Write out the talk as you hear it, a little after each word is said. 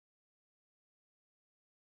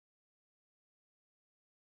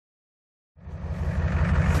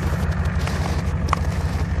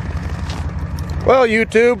Well,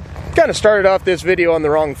 YouTube, kind of started off this video on the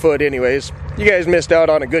wrong foot anyways. You guys missed out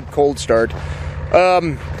on a good cold start.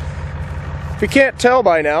 If you can't tell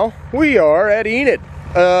by now, we are at Enid.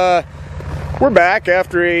 We're back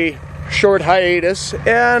after a short hiatus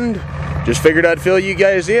and just figured I'd fill you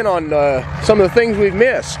guys in on some of the things we've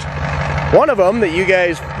missed. One of them that you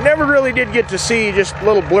guys never really did get to see, just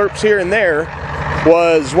little blurps here and there,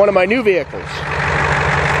 was one of my new vehicles.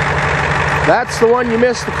 That's the one you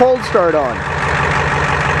missed the cold start on.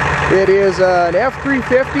 It is an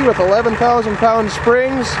F350 with 11,000 pound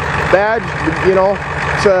springs, badge, you know,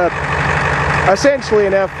 it's essentially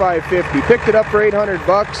an F550. Picked it up for 800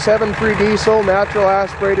 bucks, 7.3 diesel, natural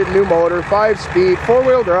aspirated, new motor, 5-speed,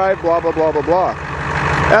 4-wheel drive, blah, blah, blah, blah, blah.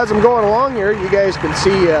 As I'm going along here, you guys can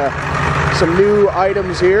see some new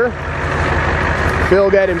items here. Phil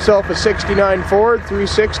got himself a 69 Ford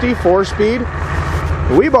 360, 4-speed.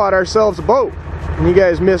 We bought ourselves a boat, and you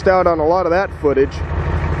guys missed out on a lot of that footage.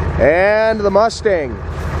 And the Mustang.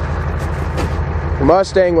 The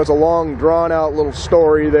Mustang was a long, drawn-out little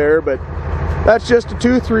story there, but that's just a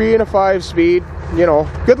 2.3 and a 5-speed. You know,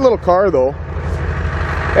 good little car though.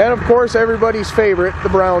 And of course, everybody's favorite, the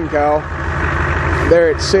brown cow.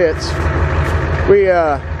 There it sits. We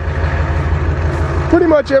pretty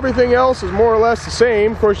much everything else is more or less the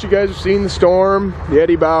same. Of course, you guys have seen the Storm, the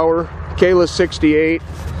Eddie Bauer, Kayla 68.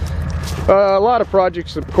 A lot of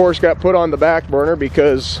projects, of course, got put on the back burner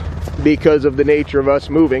because of the nature of us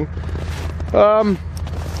moving.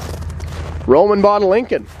 Roman bought a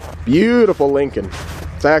Lincoln. Beautiful Lincoln.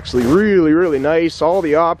 It's actually really, really nice. All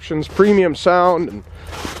the options, premium sound, and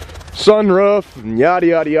sunroof, and yada,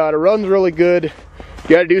 yada, yada. Runs really good. You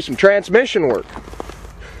got to do some transmission work.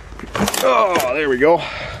 Oh, there we go.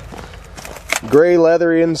 Gray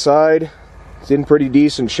leather inside. It's in pretty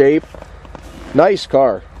decent shape. Nice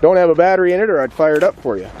car. Don't have a battery in it or I'd fire it up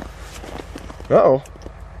for you. Uh-oh.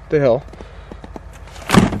 What the hell?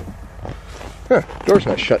 Huh, door's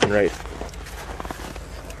not shutting right.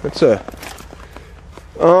 That's a...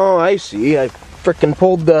 Oh, I see. I frickin'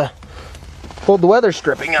 pulled the weather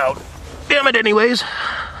stripping out. Damn it anyways.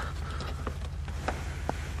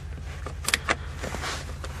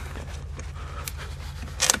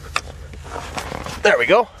 There we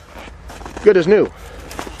go. Good as new.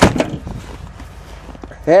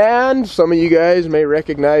 And some of you guys may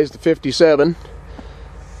recognize the 57.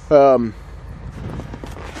 Got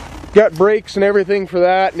brakes and everything for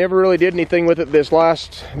that. Never really did anything with it this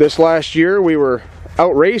last year. We were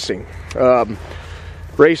out racing,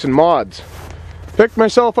 racing mods. Picked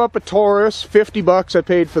myself up a Taurus, 50 bucks I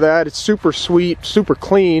paid for that. It's super sweet, super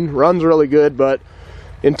clean, runs really good, but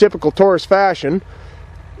in typical Taurus fashion,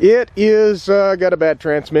 it is got a bad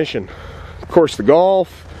transmission. Of course, the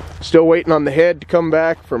Golf. Still waiting on the head to come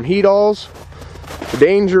back from heat alls. The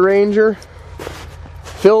Danger Ranger,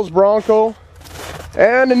 Phil's Bronco,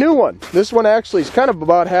 and a new one. This one actually is kind of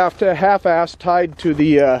about half-assed tied to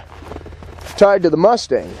the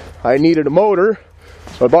Mustang. I needed a motor,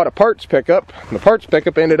 so I bought a parts pickup. And the parts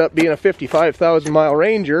pickup ended up being a 55,000 mile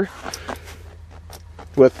Ranger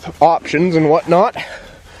with options and whatnot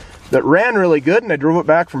that ran really good, and I drove it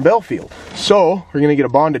back from Belfield. So we're gonna get a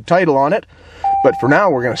bonded title on it. But for now,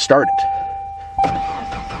 we're going to start it.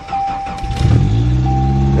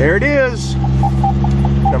 There it is.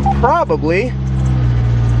 I'm probably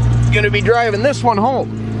going to be driving this one home.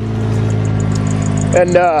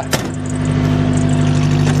 And I'm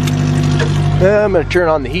going to turn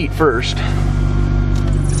on the heat first.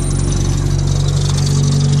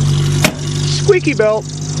 Squeaky belt.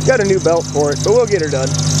 Got a new belt for it, but we'll get her done.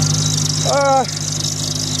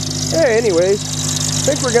 Hey, anyways. I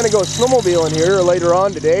think we're going to go snowmobiling here later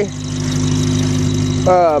on today.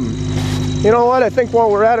 You know what? I think while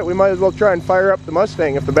we're at it, we might as well try and fire up the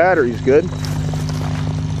Mustang if the battery's good.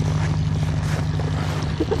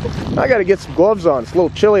 I got to get some gloves on. It's a little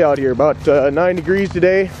chilly out here, about 9 degrees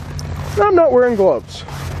today. I'm not wearing gloves.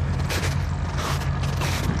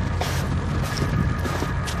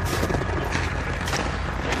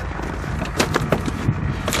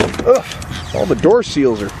 Ugh, all the door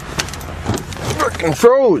seals are frickin'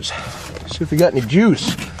 froze. See if we got any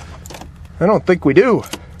juice. I don't think we do.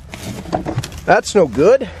 That's no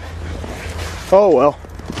good. Oh well.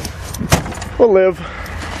 We'll live.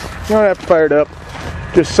 I don't have to fire it up.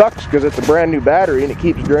 Just sucks because it's a brand new battery and it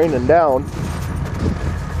keeps draining down.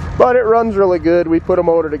 But it runs really good. We put a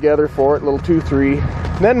motor together for it, little 2.3.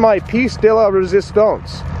 And then my piece de la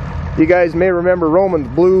resistance. You guys may remember Roman's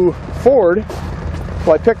blue Ford.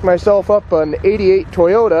 Well, I picked myself up an 88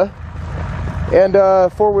 Toyota and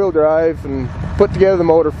 4-wheel drive and put together the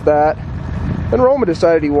motor for that. And Roman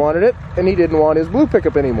decided he wanted it and he didn't want his blue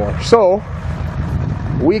pickup anymore. So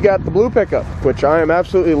we got the blue pickup, which I am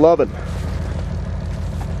absolutely loving.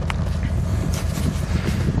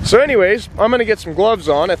 So anyways, I'm going to get some gloves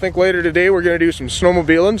on. I think later today we're going to do some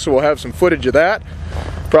snowmobiling, so we'll have some footage of that.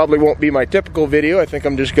 Probably won't be my typical video. I think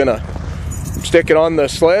I'm just going to stick it on the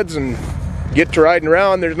sleds and get to riding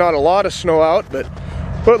around. There's not a lot of snow out, but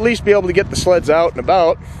we'll at least be able to get the sleds out and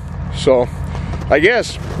about. So I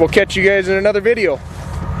guess we'll catch you guys in another video.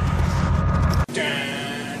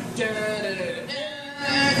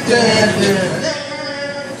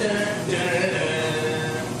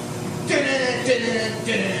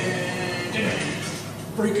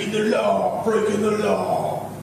 Breaking the law, breaking the law.